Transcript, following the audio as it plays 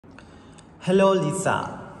Hello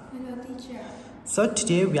Lisa. Hello teacher. So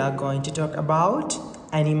today we are going to talk about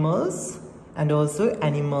animals and also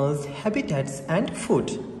animals' habitats and food.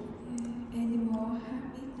 Animal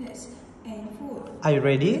habitats and food. Are you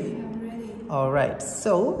ready? I'm ready. Alright,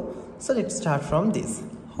 so let's start from this.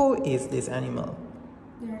 Who is this animal?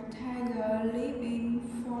 The tiger live in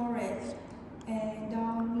forest and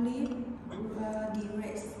don't live the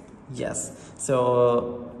rest. Yes.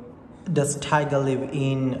 So does tiger live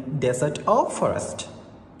in desert or forest?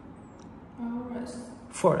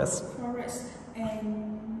 Forest. Forest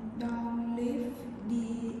and don't live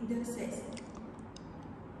the desert.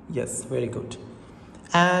 Yes, very good.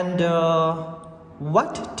 And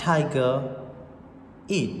what tiger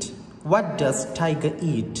eat? What does tiger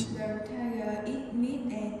eat? The tiger eat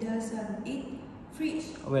meat and doesn't eat fish.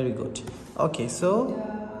 Very good. Okay, so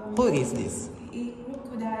who is this? Eat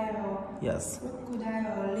crocodile. Yes.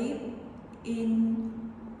 Crocodile live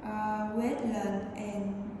in wetland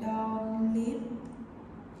and don't live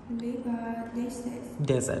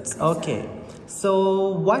Deserts. Okay. So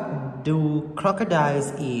what do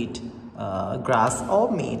crocodiles eat? Grass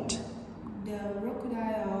or meat? The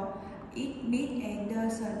crocodile eat meat and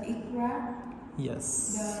doesn't eat grass.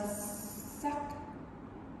 Yes. The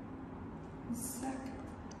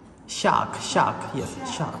Shark. Yes,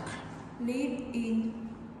 shark. Live in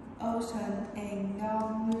ocean and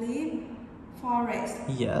don't live forest.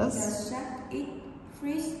 Yes. The shark eat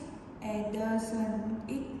fish and doesn't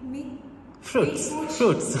eat meat. Fruits.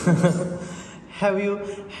 Have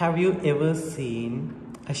you ever seen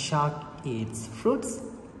a shark eats fruits?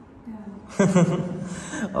 No.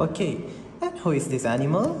 Okay. And who is this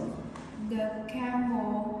animal? The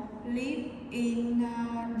camel live in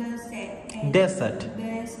desert.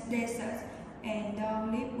 Desert And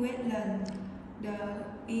don't live wetland.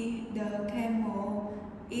 The camel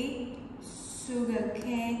eat sugar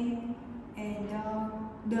cane and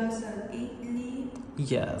doesn't eat leaf.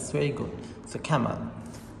 Yes, very good. So camel.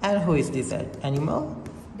 And who is this animal?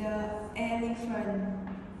 The elephant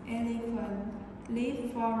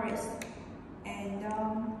live forest and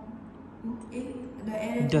don't eat. The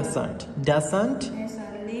elephant doesn't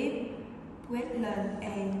live wetland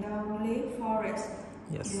and don't live forest.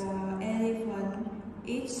 Yes. The elephant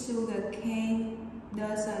eats sugar cane,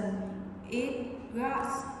 doesn't eat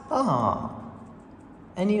grass.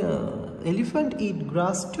 Any elephant eat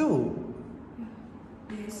grass too?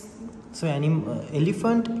 Yes. So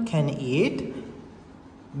elephant can eat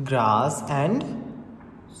grass and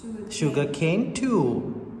sugar cane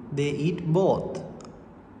too. They eat both.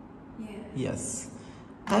 Yeah. Yes.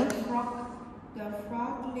 The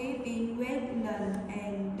frog live in wetland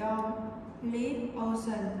and don't live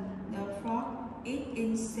ocean. The frog eat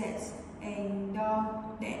insects and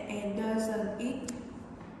doesn't eat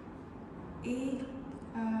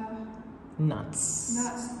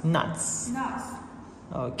nuts. Nuts.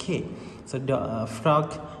 Okay, so the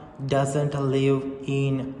frog doesn't live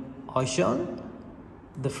in ocean.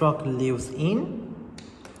 The frog lives in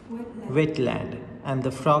wetland, and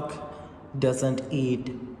the frog doesn't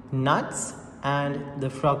eat nuts, and the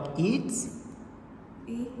frog eats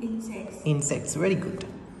insects. Very good.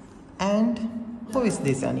 And who is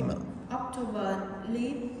this animal? Octopus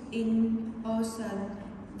live in ocean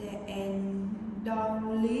and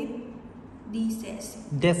don't live deserts.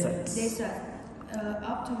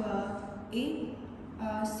 Octopus eat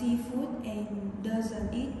seafood and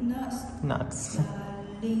doesn't eat nuts.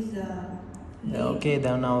 Lizard. Okay, they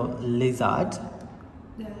are now lizard.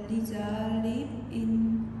 The lizard live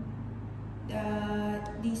in the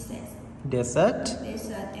desert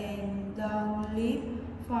and don't live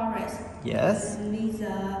forest. Yes. The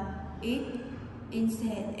lizard eat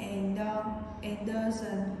insect and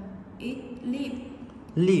doesn't eat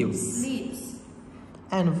leaves.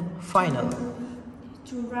 And final.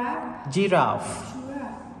 Giraffe.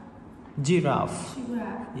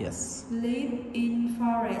 Yes. Live in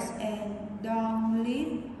forest and don't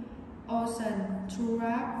live ocean.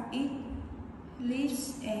 Giraffe eat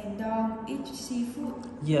leaves and don't eat seafood.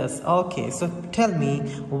 Yes. Okay. So tell me,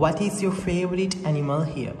 what is your favorite animal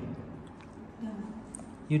here? No.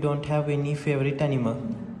 You don't have any favorite animal?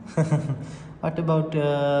 No. What about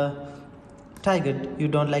tiger? You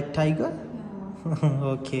don't like tiger?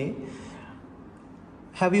 No. Okay.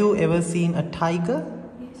 Have you ever seen a tiger?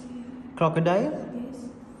 Yes. Crocodile? Yes.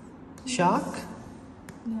 Shark?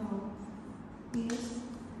 No. Yes.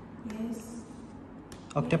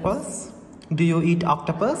 Octopus? Do you eat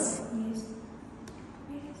octopus? Yes.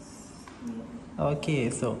 Okay,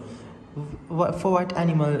 so for what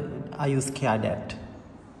animal are you scared at?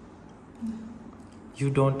 No. You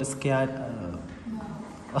don't scared? No.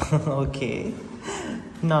 Okay.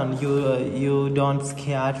 None. You don't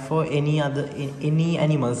scared for any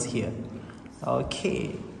animals here.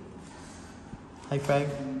 Okay. High five.